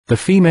The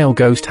female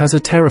ghost has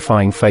a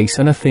terrifying face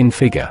and a thin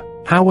figure.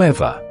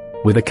 However,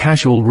 with a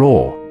casual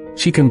roar,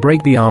 she can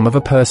break the arm of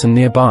a person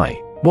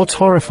nearby. What's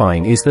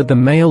horrifying is that the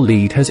male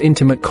lead has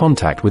intimate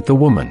contact with the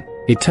woman.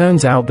 It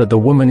turns out that the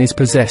woman is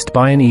possessed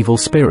by an evil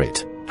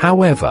spirit.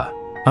 However,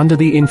 under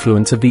the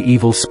influence of the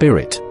evil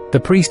spirit, the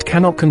priest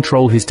cannot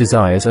control his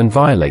desires and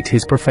violate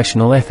his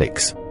professional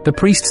ethics. The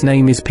priest's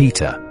name is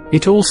Peter.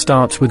 It all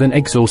starts with an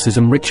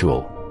exorcism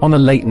ritual. On a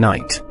late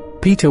night,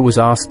 Peter was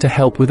asked to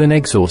help with an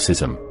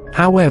exorcism.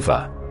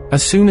 However,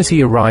 as soon as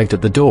he arrived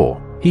at the door,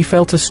 he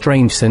felt a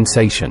strange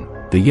sensation.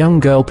 The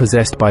young girl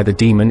possessed by the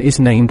demon is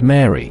named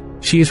Mary.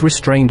 She is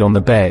restrained on the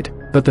bed,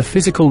 but the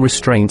physical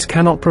restraints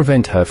cannot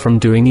prevent her from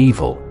doing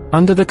evil.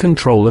 Under the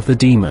control of the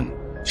demon,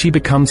 she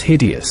becomes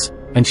hideous,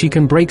 and she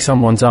can break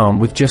someone's arm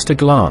with just a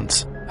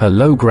glance. Her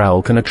low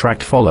growl can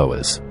attract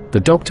followers. The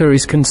doctor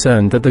is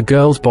concerned that the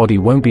girl's body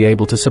won't be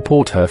able to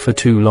support her for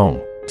too long.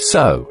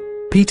 So,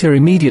 Peter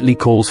immediately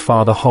calls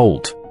Father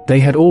Holt. They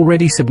had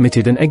already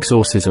submitted an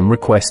exorcism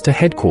request to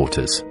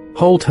headquarters.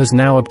 Holt has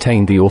now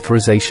obtained the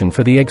authorization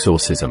for the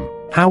exorcism.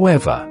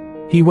 However,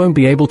 he won't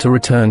be able to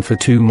return for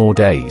 2 more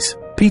days.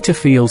 Peter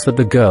feels that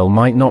the girl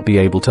might not be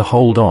able to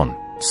hold on.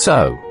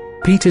 So,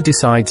 Peter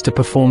decides to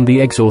perform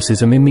the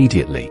exorcism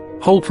immediately.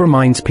 Holt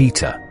reminds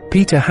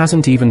Peter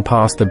hasn't even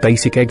passed the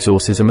basic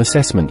exorcism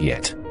assessment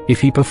yet. If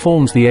he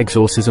performs the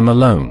exorcism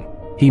alone,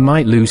 he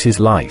might lose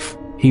his life.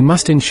 He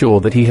must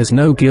ensure that he has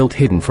no guilt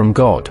hidden from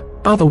God.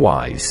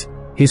 Otherwise,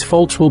 his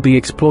faults will be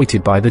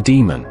exploited by the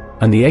demon,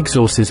 and the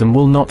exorcism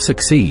will not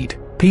succeed.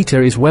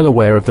 Peter is well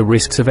aware of the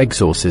risks of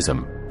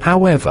exorcism.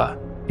 However,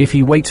 if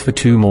he waits for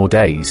 2 more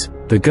days,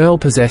 the girl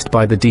possessed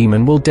by the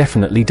demon will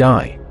definitely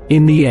die.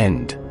 In the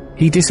end,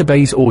 he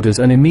disobeys orders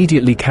and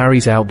immediately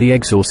carries out the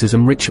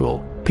exorcism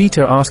ritual.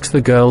 Peter asks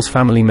the girl's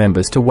family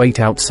members to wait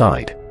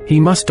outside. He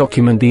must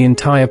document the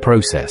entire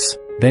process.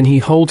 Then he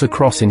holds a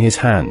cross in his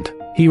hand.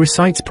 He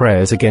recites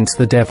prayers against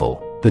the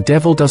devil. The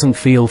devil doesn't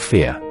feel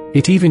fear.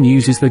 It even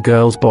uses the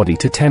girl's body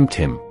to tempt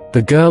him.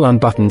 The girl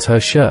unbuttons her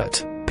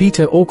shirt.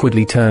 Peter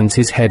awkwardly turns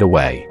his head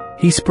away.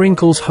 He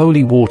sprinkles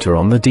holy water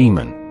on the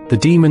demon. The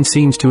demon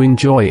seems to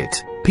enjoy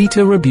it.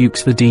 Peter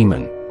rebukes the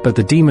demon, but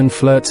the demon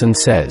flirts and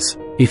says,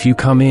 "If you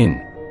come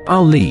in,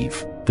 I'll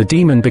leave." The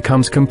demon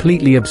becomes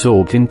completely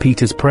absorbed in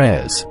Peter's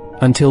prayers,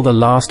 until the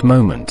last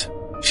moment.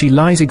 She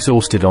lies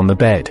exhausted on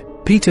the bed.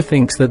 Peter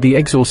thinks that the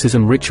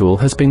exorcism ritual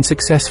has been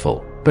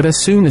successful, but as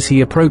soon as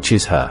he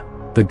approaches her,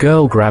 the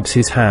girl grabs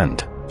his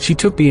hand. She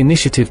took the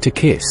initiative to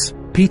kiss.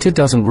 Peter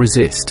doesn't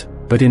resist,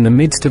 but in the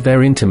midst of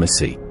their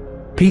intimacy,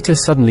 Peter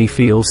suddenly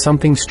feels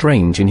something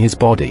strange in his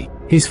body.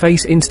 His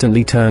face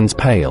instantly turns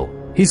pale.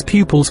 His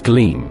pupils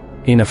gleam.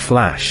 In a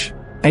flash,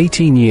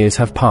 18 years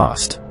have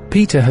passed.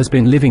 Peter has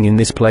been living in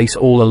this place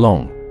all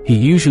along. He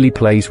usually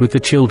plays with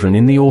the children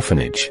in the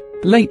orphanage.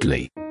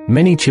 Lately,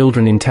 many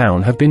children in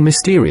town have been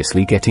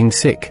mysteriously getting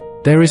sick.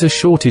 There is a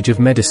shortage of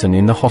medicine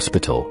in the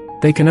hospital.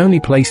 They can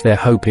only place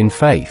their hope in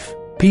faith.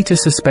 Peter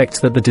suspects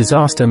that the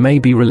disaster may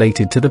be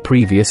related to the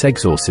previous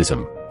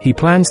exorcism. He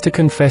plans to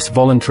confess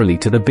voluntarily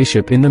to the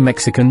bishop in the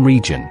Mexican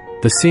region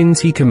the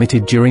sins he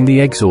committed during the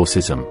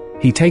exorcism.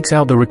 He takes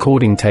out the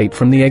recording tape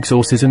from the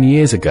exorcism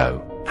years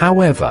ago.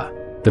 However,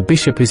 the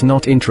bishop is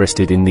not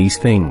interested in these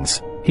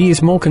things. He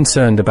is more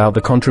concerned about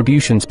the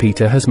contributions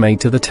Peter has made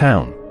to the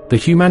town. The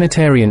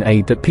humanitarian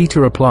aid that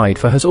Peter applied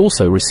for has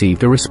also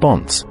received a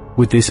response.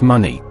 With this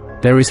money,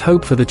 there is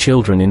hope for the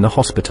children in the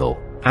hospital.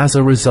 As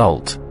a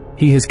result,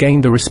 he has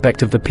gained the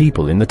respect of the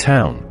people in the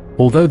town.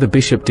 Although the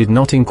bishop did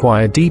not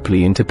inquire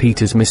deeply into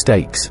Peter's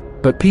mistakes,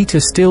 but Peter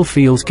still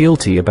feels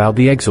guilty about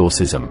the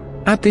exorcism.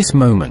 At this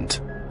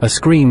moment, a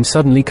scream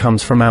suddenly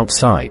comes from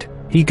outside.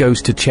 He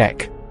goes to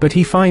check, but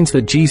he finds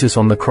that Jesus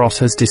on the cross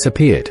has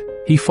disappeared.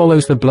 He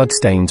follows the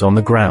bloodstains on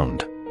the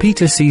ground.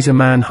 Peter sees a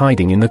man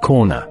hiding in the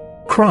corner,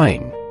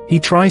 crying. He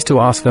tries to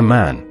ask the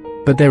man,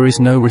 but there is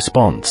no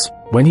response.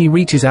 When he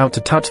reaches out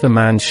to touch the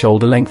man's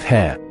shoulder-length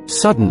hair,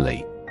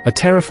 suddenly, a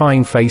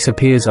terrifying face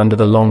appears under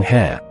the long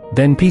hair.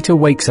 Then Peter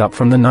wakes up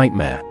from the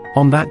nightmare.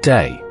 On that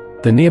day,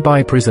 the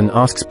nearby prison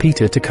asks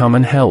Peter to come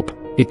and help.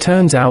 It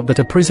turns out that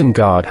a prison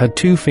guard had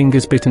 2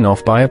 fingers bitten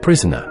off by a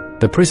prisoner.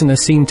 The prisoner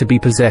seemed to be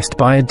possessed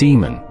by a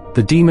demon.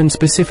 The demon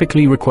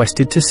specifically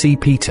requested to see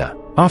Peter.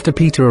 After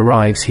Peter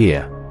arrives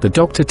here, the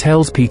doctor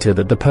tells Peter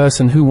that the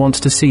person who wants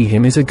to see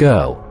him is a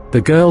girl.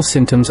 The girl's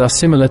symptoms are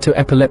similar to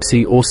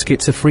epilepsy or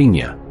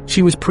schizophrenia.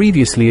 She was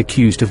previously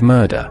accused of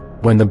murder.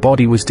 When the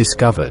body was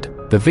discovered,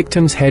 the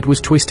victim's head was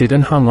twisted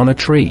and hung on a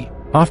tree.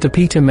 After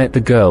Peter met the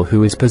girl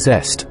who is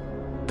possessed,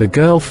 the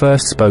girl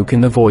first spoke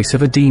in the voice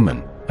of a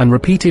demon, and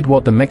repeated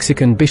what the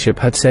Mexican bishop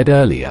had said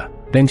earlier.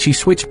 Then she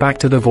switched back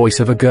to the voice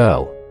of a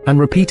girl, and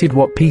repeated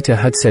what Peter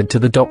had said to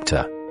the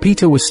doctor.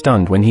 Peter was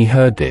stunned when he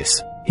heard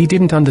this. He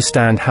didn't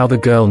understand how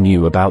the girl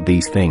knew about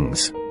these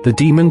things. The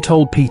demon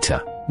told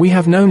Peter, "We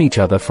have known each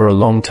other for a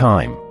long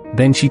time."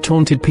 Then she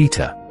taunted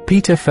Peter.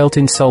 Peter felt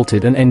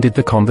insulted and ended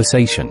the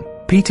conversation.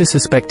 Peter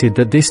suspected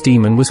that this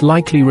demon was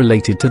likely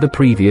related to the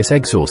previous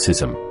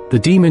exorcism. The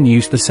demon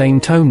used the same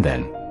tone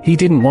then. He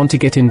didn't want to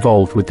get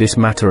involved with this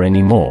matter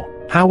anymore.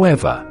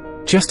 However,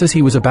 Just as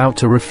he was about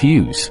to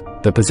refuse,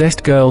 the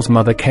possessed girl's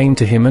mother came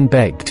to him and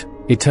begged.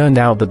 It turned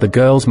out that the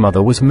girl's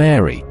mother was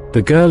Mary.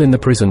 The girl in the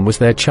prison was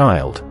their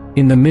child.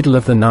 In the middle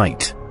of the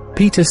night,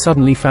 Peter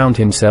suddenly found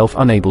himself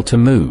unable to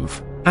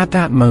move. At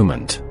that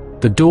moment,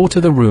 the door to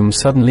the room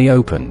suddenly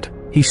opened.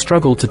 He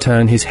struggled to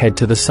turn his head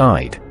to the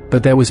side,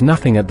 but there was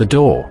nothing at the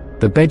door.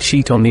 The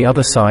bedsheet on the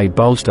other side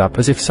bulged up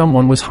as if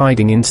someone was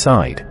hiding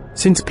inside.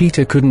 Since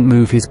Peter couldn't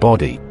move his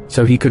body,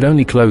 so he could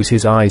only close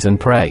his eyes and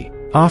pray.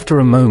 After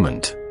a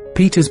moment,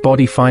 Peter's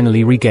body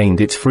finally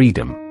regained its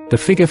freedom. The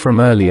figure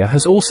from earlier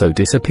has also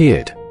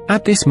disappeared.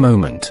 At this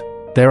moment,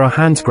 their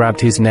hands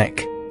grabbed his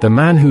neck. The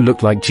man who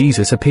looked like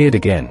Jesus appeared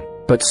again.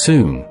 But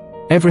soon,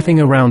 everything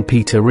around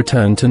Peter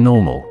returned to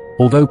normal.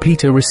 Although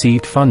Peter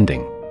received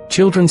funding,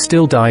 children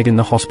still died in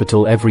the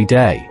hospital every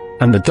day,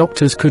 and the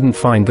doctors couldn't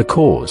find the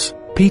cause.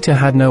 Peter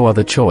had no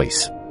other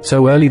choice,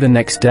 so early the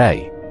next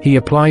day, he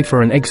applied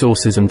for an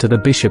exorcism to the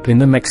bishop in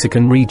the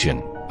Mexican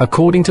region.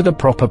 According to the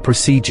proper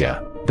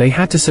procedure, they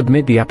had to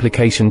submit the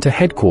application to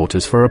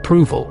headquarters for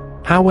approval.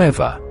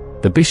 However,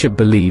 the bishop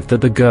believed that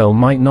the girl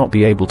might not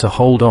be able to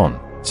hold on,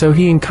 so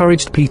he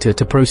encouraged Peter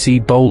to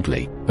proceed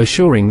boldly,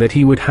 assuring that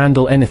he would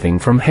handle anything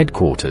from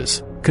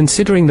headquarters.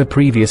 Considering the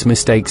previous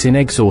mistakes in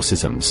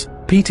exorcisms,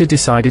 Peter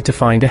decided to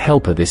find a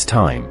helper this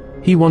time.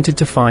 He wanted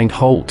to find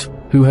Holt,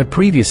 who had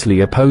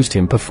previously opposed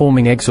him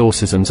performing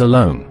exorcisms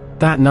alone.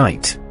 That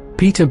night,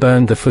 Peter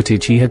burned the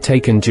footage he had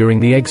taken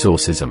during the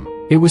exorcism.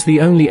 It was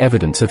the only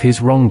evidence of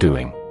his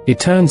wrongdoing. It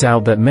turns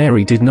out that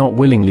Mary did not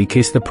willingly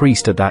kiss the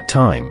priest at that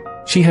time.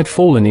 She had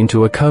fallen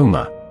into a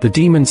coma. The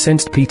demon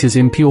sensed Peter's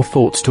impure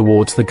thoughts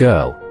towards the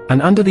girl,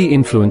 and under the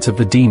influence of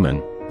the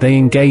demon, they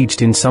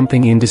engaged in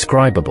something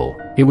indescribable.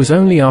 It was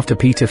only after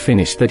Peter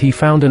finished that he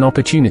found an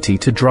opportunity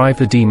to drive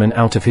the demon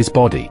out of his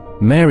body.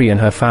 Mary and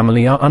her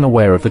family are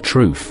unaware of the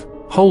truth.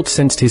 Holt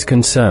sensed his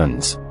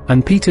concerns,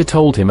 and Peter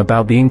told him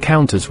about the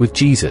encounters with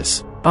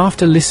Jesus.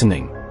 After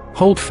listening,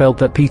 Holt felt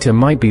that Peter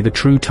might be the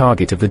true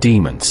target of the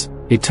demons.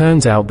 It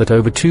turns out that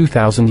over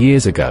 2,000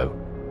 years ago,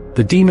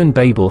 the demon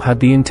Babel had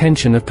the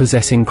intention of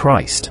possessing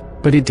Christ,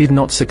 but it did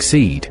not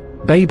succeed.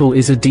 Babel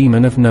is a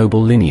demon of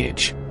noble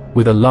lineage,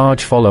 with a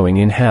large following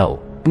in hell.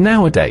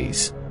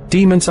 Nowadays,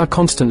 demons are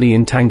constantly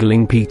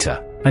entangling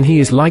Peter, and he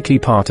is likely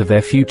part of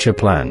their future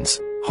plans.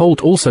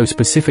 Holt also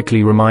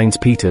specifically reminds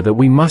Peter that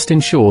we must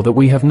ensure that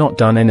we have not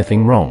done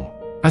anything wrong,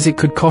 as it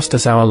could cost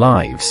us our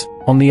lives.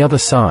 On the other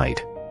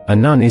side, a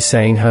nun is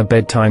saying her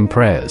bedtime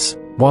prayers.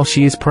 While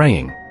she is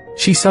praying,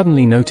 she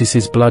suddenly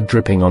notices blood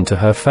dripping onto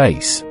her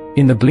face.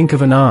 In the blink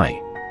of an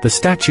eye, the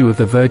statue of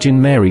the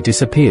Virgin Mary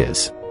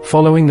disappears.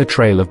 Following the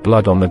trail of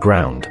blood on the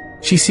ground,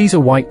 she sees a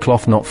white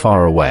cloth not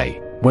far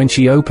away. When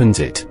she opens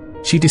it,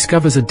 she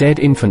discovers a dead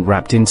infant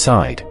wrapped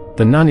inside.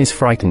 The nun is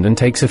frightened and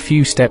takes a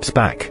few steps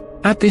back.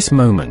 At this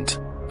moment,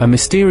 a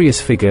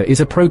mysterious figure is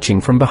approaching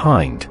from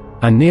behind,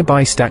 and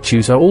nearby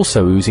statues are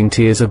also oozing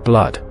tears of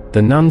blood.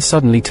 The nun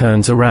suddenly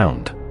turns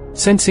around,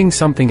 sensing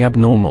something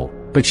abnormal,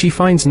 but she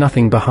finds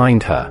nothing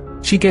behind her.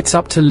 She gets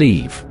up to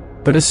leave,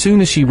 but as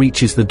soon as she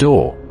reaches the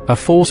door, a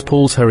force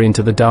pulls her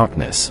into the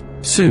darkness.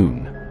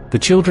 Soon, the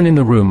children in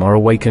the room are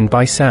awakened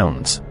by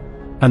sounds,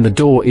 and the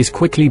door is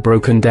quickly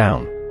broken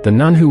down. The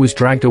nun who was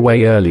dragged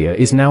away earlier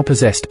is now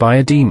possessed by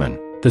a demon.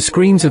 The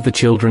screams of the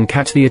children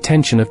catch the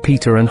attention of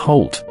Peter and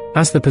Holt,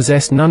 as the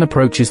possessed nun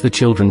approaches the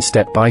children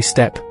step by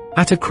step.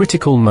 At a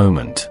critical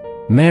moment,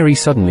 Mary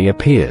suddenly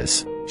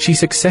appears. She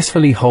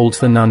successfully holds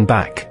the nun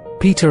back.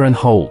 Peter and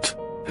Holt,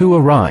 who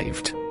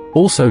arrived,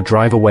 also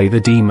drive away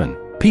the demon.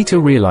 Peter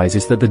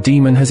realizes that the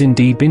demon has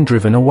indeed been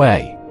driven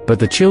away, but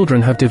the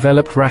children have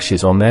developed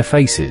rashes on their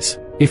faces.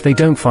 If they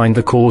don't find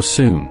the cause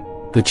soon,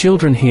 the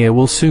children here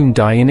will soon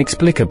die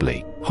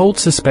inexplicably. Holt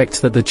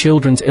suspects that the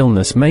children's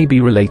illness may be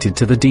related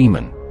to the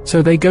demon,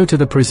 so they go to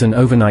the prison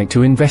overnight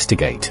to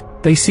investigate.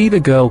 They see the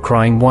girl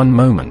crying one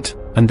moment,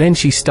 and then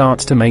she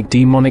starts to make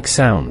demonic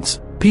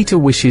sounds. Peter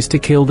wishes to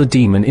kill the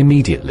demon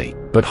immediately,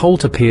 but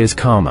Holt appears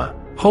calmer.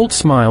 Holt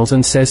smiles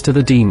and says to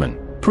the demon,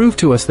 "Prove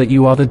to us that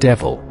you are the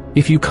devil.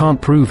 If you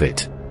can't prove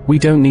it, we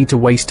don't need to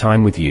waste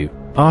time with you."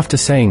 After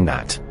saying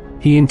that,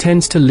 he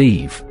intends to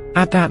leave.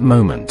 At that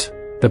moment,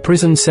 the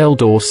prison cell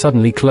door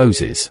suddenly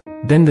closes.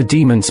 Then the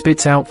demon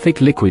spits out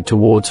thick liquid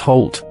towards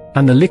Holt,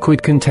 and the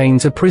liquid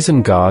contains a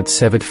prison guard's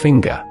severed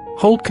finger.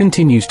 Holt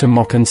continues to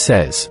mock and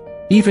says,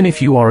 "Even if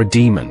you are a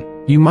demon,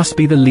 you must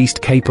be the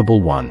least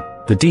capable one."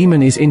 The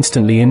demon is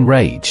instantly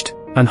enraged,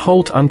 and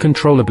Holt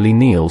uncontrollably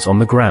kneels on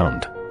the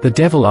ground. The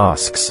devil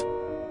asks,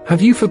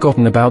 "Have you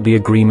forgotten about the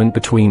agreement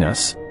between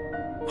us?"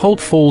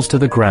 Holt falls to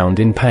the ground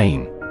in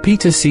pain.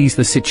 Peter sees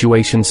the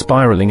situation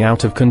spiraling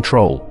out of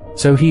control,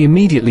 so he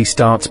immediately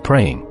starts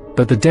praying,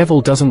 but the devil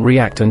doesn't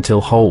react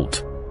until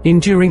Holt,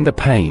 enduring the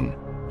pain,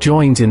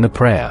 joins in the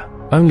prayer.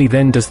 Only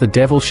then does the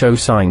devil show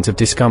signs of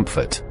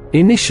discomfort.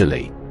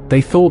 Initially,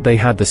 they thought they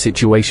had the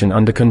situation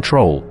under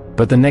control,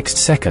 but the next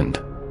second,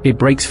 it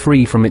breaks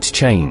free from its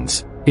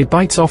chains. It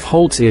bites off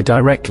Holt's ear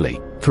directly.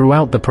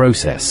 Throughout the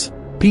process,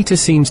 Peter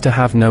seems to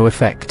have no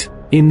effect.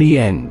 In the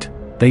end,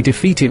 they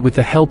defeat it with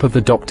the help of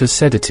the doctor's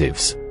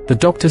sedatives. The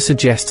doctor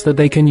suggests that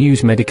they can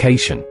use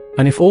medication,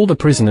 and if all the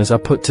prisoners are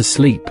put to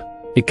sleep,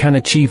 it can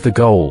achieve the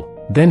goal.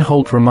 Then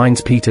Holt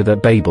reminds Peter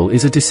that Babel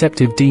is a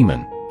deceptive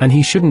demon, and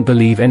he shouldn't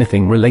believe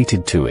anything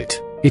related to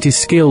it. It is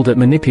skilled at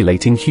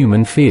manipulating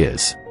human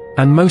fears.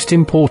 And most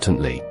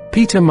importantly,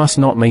 Peter must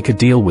not make a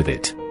deal with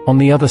it. On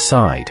the other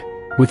side,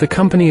 with the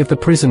company of the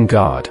prison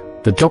guard,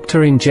 the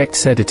doctor injects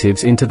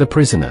sedatives into the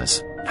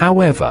prisoners.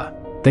 However,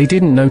 they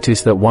didn't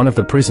notice that one of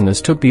the prisoners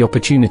took the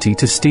opportunity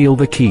to steal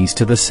the keys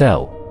to the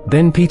cell.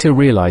 Then Peter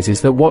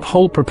realizes that what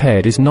Holt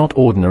prepared is not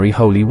ordinary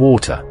holy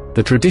water.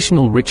 The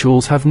traditional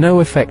rituals have no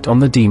effect on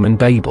the demon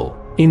Babel.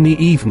 In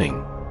the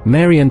evening,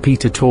 Mary and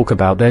Peter talk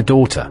about their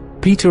daughter.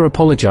 Peter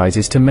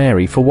apologizes to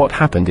Mary for what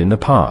happened in the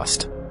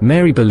past.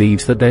 Mary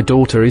believes that their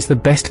daughter is the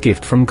best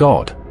gift from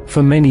God.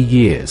 For many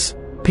years,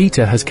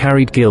 Peter has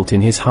carried guilt in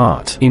his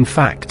heart. In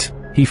fact,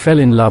 he fell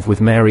in love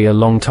with Mary a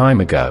long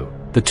time ago.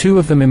 The two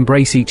of them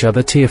embrace each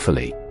other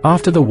tearfully.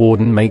 After the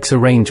warden makes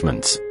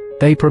arrangements,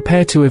 they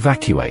prepare to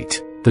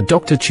evacuate. The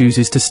doctor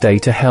chooses to stay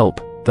to help.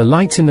 The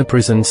lights in the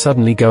prison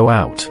suddenly go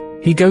out.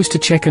 He goes to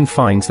check and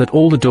finds that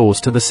all the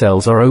doors to the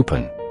cells are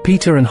open.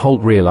 Peter and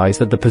Holt realize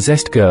that the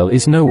possessed girl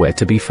is nowhere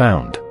to be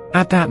found.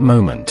 At that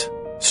moment,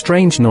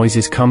 strange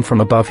noises come from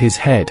above his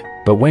head,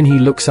 but when he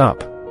looks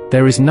up,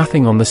 there is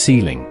nothing on the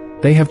ceiling.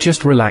 They have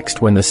just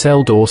relaxed when the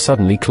cell door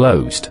suddenly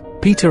closed.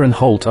 Peter and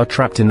Holt are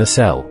trapped in the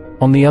cell.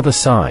 On the other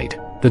side,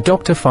 the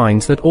doctor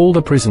finds that all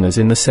the prisoners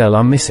in the cell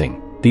are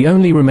missing. The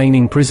only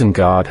remaining prison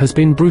guard has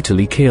been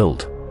brutally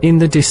killed. In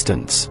the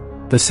distance,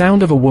 the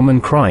sound of a woman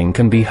crying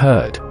can be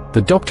heard.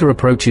 The doctor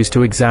approaches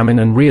to examine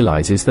and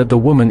realizes that the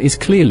woman is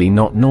clearly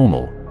not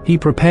normal. He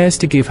prepares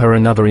to give her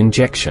another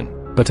injection,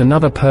 but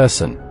another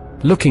person,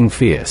 looking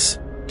fierce,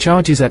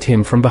 charges at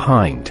him from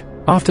behind.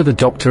 After the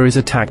doctor is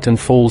attacked and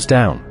falls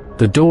down,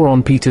 the door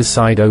on Peter's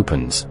side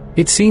opens.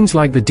 It seems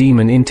like the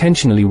demon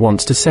intentionally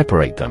wants to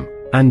separate them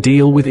and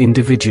deal with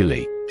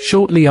individually.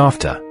 Shortly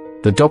after,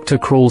 the doctor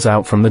crawls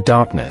out from the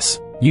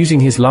darkness,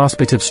 using his last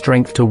bit of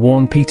strength to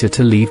warn Peter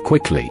to leave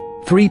quickly.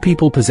 3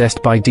 people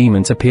possessed by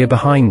demons appear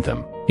behind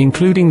them,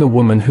 including the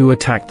woman who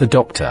attacked the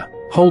doctor.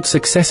 Holt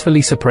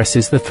successfully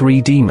suppresses the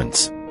 3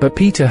 demons, but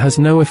Peter has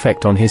no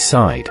effect on his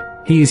side.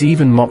 He is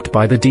even mocked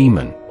by the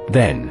demon.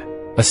 Then,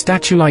 a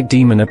statue-like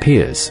demon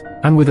appears,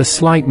 and with a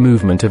slight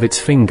movement of its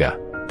finger,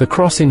 the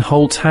cross in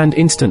Holt's hand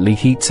instantly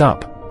heats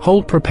up.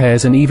 Holt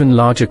prepares an even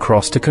larger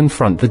cross to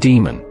confront the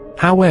demon.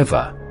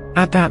 However,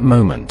 at that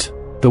moment,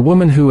 the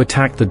woman who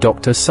attacked the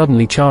doctor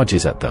suddenly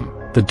charges at them.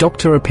 The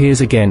doctor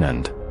appears again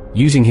and,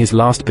 using his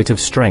last bit of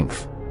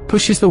strength,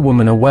 pushes the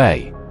woman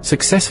away,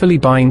 successfully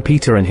buying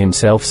Peter and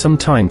himself some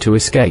time to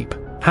escape.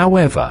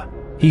 However,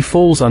 he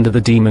falls under the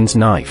demon's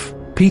knife.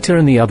 Peter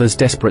and the others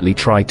desperately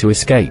try to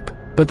escape,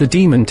 but the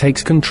demon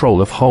takes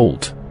control of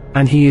Holt,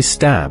 and he is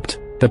stabbed.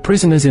 The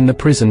prisoners in the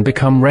prison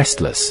become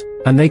restless,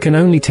 and they can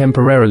only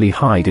temporarily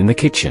hide in the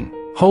kitchen.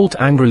 Holt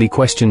angrily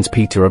questions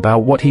Peter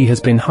about what he has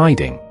been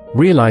hiding,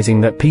 realizing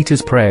that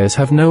Peter's prayers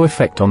have no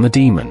effect on the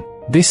demon.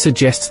 This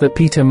suggests that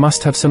Peter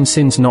must have some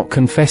sins not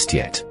confessed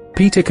yet.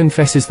 Peter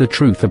confesses the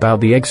truth about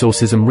the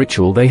exorcism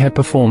ritual they had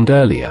performed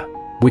earlier,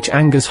 which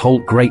angers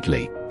Holt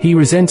greatly. He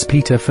resents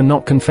Peter for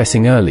not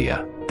confessing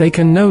earlier. They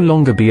can no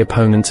longer be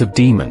opponents of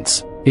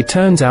demons. It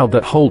turns out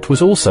that Holt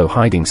was also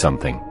hiding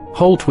something.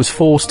 Holt was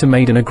forced to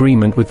make an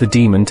agreement with the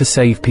demon to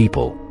save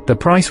people. The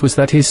price was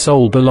that his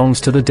soul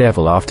belongs to the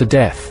devil after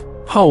death.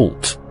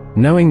 Holt,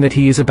 knowing that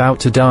he is about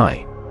to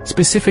die,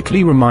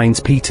 specifically reminds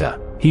Peter.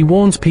 He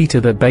warns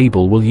Peter that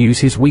Babel will use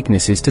his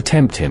weaknesses to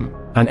tempt him,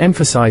 and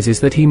emphasizes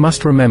that he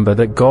must remember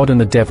that God and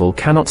the devil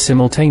cannot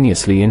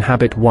simultaneously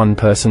inhabit one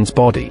person's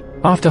body.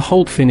 After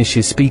Holt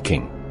finishes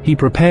speaking, he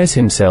prepares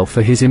himself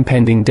for his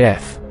impending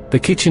death. The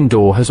kitchen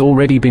door has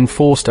already been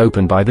forced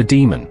open by the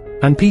demon,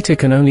 and Peter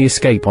can only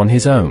escape on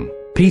his own.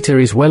 Peter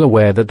is well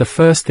aware that the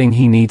first thing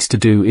he needs to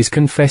do is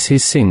confess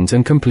his sins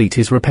and complete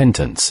his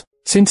repentance.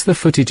 Since the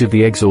footage of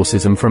the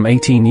exorcism from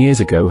 18 years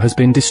ago has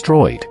been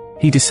destroyed,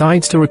 he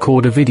decides to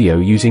record a video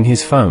using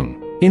his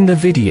phone. In the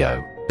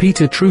video,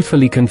 Peter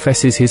truthfully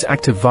confesses his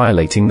act of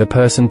violating the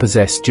person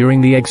possessed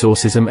during the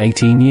exorcism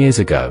 18 years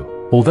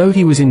ago. Although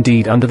he was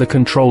indeed under the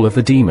control of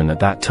the demon at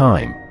that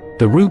time,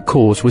 the root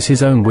cause was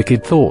his own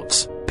wicked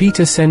thoughts.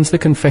 Peter sends the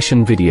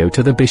confession video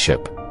to the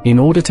bishop. In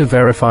order to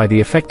verify the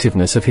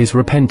effectiveness of his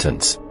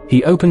repentance,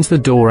 he opens the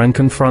door and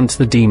confronts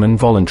the demon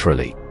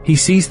voluntarily. He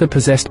sees the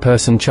possessed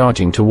person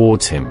charging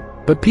towards him,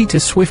 but Peter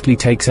swiftly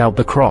takes out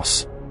the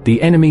cross,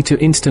 the enemy to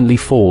instantly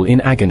fall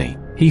in agony.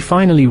 He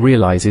finally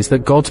realizes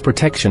that God's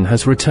protection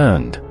has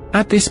returned.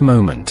 At this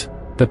moment,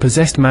 the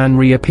possessed man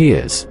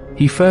reappears.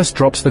 He first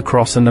drops the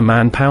cross and the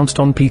man pounced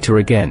on Peter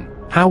again.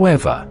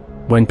 However,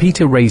 when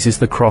Peter raises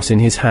the cross in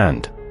his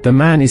hand, the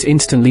man is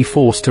instantly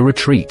forced to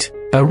retreat.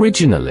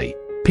 Originally,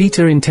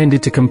 Peter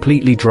intended to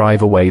completely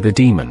drive away the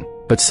demon,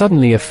 but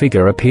suddenly a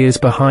figure appears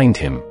behind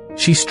him.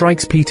 She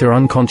strikes Peter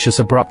unconscious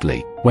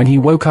abruptly. When he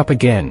woke up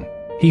again,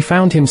 he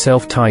found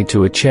himself tied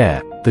to a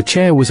chair. The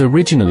chair was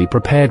originally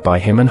prepared by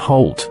him and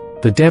Holt.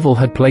 The devil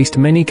had placed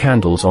many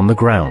candles on the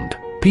ground.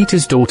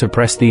 Peter's daughter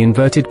pressed the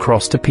inverted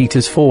cross to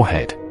Peter's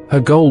forehead. Her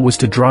goal was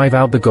to drive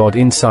out the god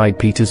inside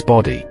Peter's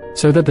body,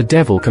 so that the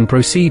devil can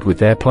proceed with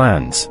their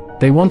plans.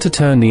 They want to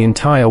turn the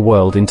entire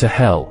world into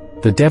hell.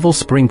 The devil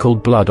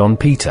sprinkled blood on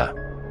Peter,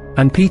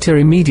 and Peter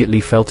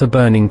immediately felt a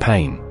burning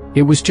pain.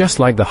 It was just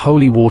like the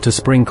holy water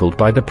sprinkled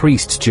by the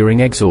priests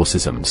during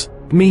exorcisms.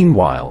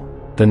 Meanwhile,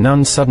 the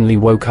nun suddenly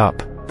woke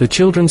up. The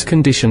children's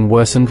condition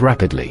worsened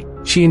rapidly.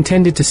 She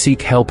intended to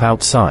seek help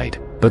outside,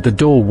 but the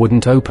door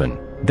wouldn't open.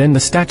 Then the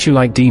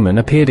statue-like demon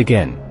appeared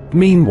again.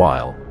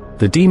 Meanwhile,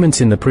 the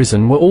demons in the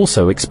prison were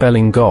also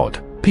expelling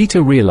God.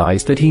 Peter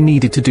realized that he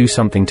needed to do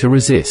something to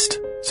resist,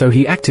 so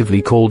he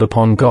actively called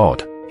upon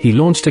God. He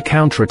launched a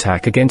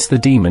counterattack against the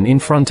demon in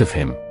front of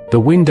him. The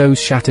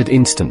windows shattered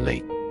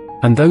instantly,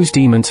 and those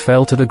demons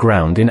fell to the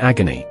ground in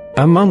agony.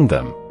 Among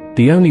them,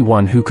 the only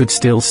one who could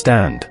still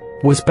stand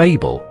was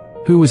Babel,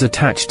 who was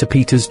attached to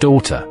Peter's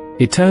daughter.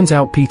 It turns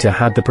out Peter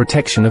had the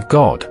protection of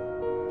God,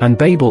 and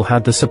Babel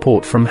had the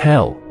support from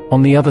hell.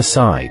 On the other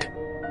side,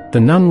 the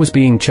nun was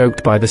being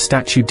choked by the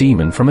statue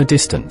demon from a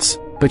distance,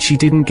 but she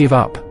didn't give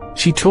up.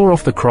 She tore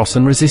off the cross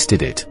and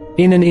resisted it.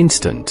 In an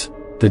instant,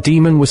 the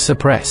demon was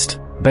suppressed.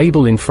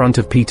 Babel in front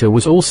of Peter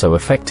was also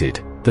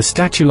affected. The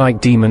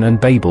statue-like demon and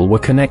Babel were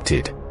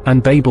connected,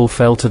 and Babel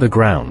fell to the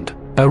ground.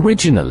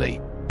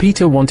 Originally,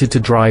 Peter wanted to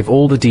drive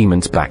all the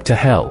demons back to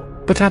hell,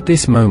 but at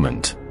this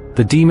moment,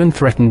 the demon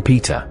threatened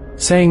Peter,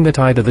 saying that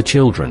either the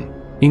children,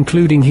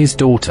 including his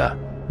daughter,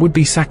 would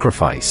be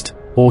sacrificed,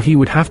 or he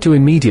would have to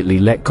immediately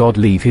let God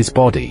leave his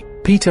body.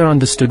 Peter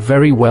understood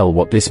very well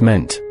what this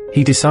meant.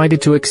 He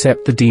decided to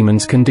accept the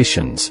demon's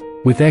conditions.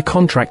 With their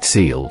contract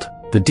sealed,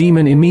 the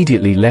demon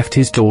immediately left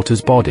his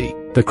daughter's body.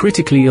 The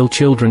critically ill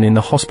children in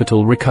the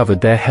hospital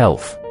recovered their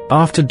health.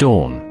 After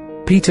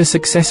dawn, Peter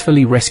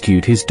successfully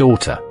rescued his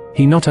daughter.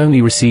 He not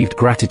only received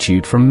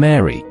gratitude from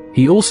Mary,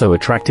 he also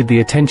attracted the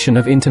attention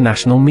of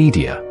international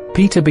media.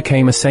 Peter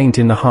became a saint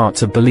in the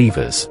hearts of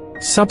believers.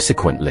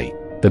 Subsequently,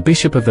 the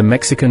bishop of the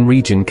Mexican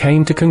region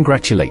came to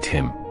congratulate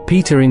him.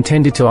 Peter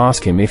intended to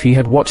ask him if he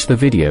had watched the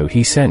video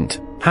he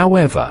sent.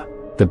 However,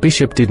 the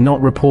bishop did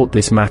not report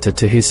this matter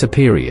to his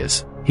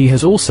superiors. He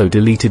has also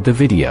deleted the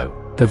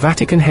video. The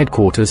Vatican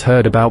headquarters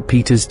heard about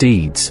Peter's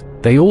deeds.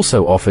 They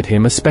also offered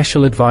him a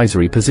special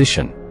advisory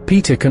position.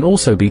 Peter can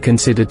also be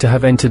considered to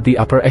have entered the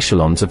upper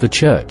echelons of the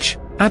church.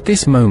 At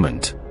this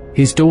moment,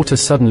 his daughter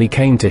suddenly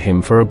came to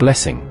him for a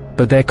blessing,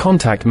 but their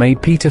contact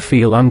made Peter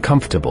feel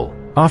uncomfortable.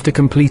 After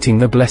completing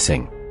the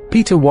blessing,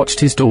 Peter watched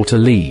his daughter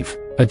leave.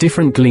 A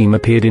different gleam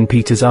appeared in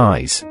Peter's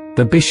eyes.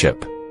 The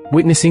bishop,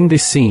 witnessing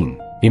this scene,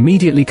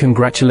 immediately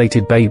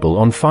congratulated Babel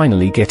on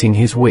finally getting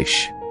his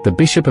wish. The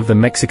bishop of the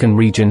Mexican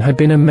region had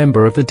been a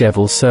member of the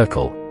Devil's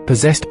Circle,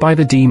 possessed by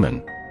the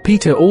demon.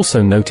 Peter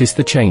also noticed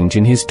the change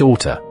in his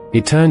daughter.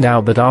 It turned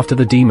out that after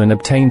the demon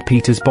obtained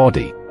Peter's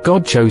body,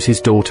 God chose his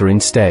daughter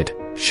instead.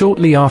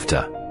 Shortly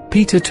after,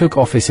 Peter took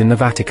office in the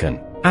Vatican.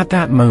 At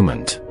that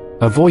moment,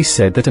 a voice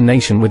said that a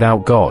nation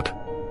without God,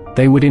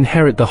 they would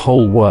inherit the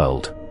whole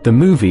world. The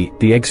movie,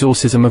 The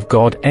Exorcism of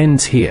God,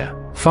 ends here.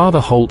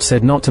 Father Holt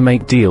said not to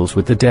make deals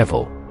with the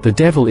devil. The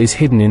devil is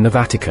hidden in the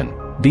Vatican.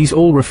 These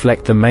all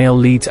reflect the male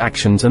lead's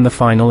actions and the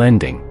final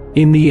ending.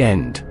 In the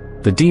end,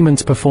 the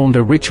demons performed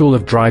a ritual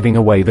of driving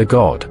away the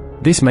god.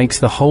 This makes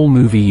the whole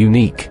movie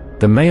unique.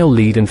 The male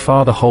lead and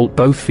Father Holt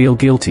both feel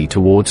guilty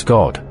towards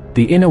God.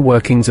 The inner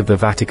workings of the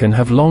Vatican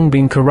have long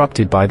been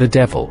corrupted by the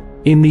devil.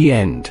 In the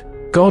end,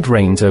 God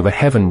reigns over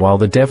heaven while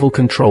the devil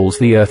controls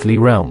the earthly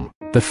realm.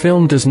 The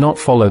film does not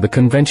follow the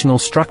conventional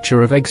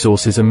structure of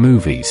exorcism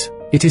movies.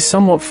 It is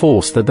somewhat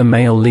forced that the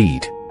male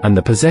lead and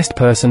the possessed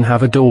person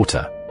have a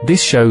daughter.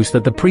 This shows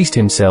that the priest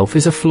himself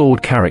is a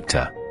flawed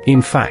character.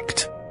 In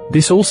fact,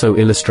 this also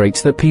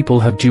illustrates that people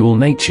have dual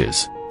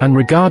natures, and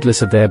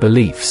regardless of their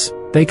beliefs,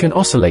 they can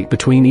oscillate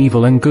between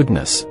evil and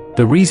goodness.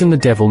 The reason the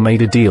devil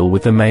made a deal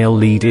with the male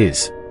lead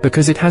is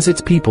because it has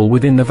its people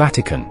within the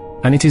Vatican,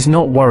 and it is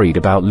not worried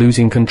about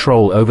losing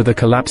control over the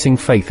collapsing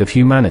faith of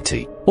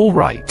humanity.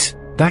 Alright,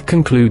 that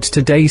concludes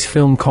today's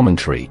film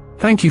commentary.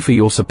 Thank you for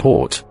your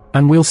support,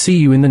 and we'll see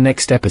you in the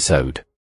next episode.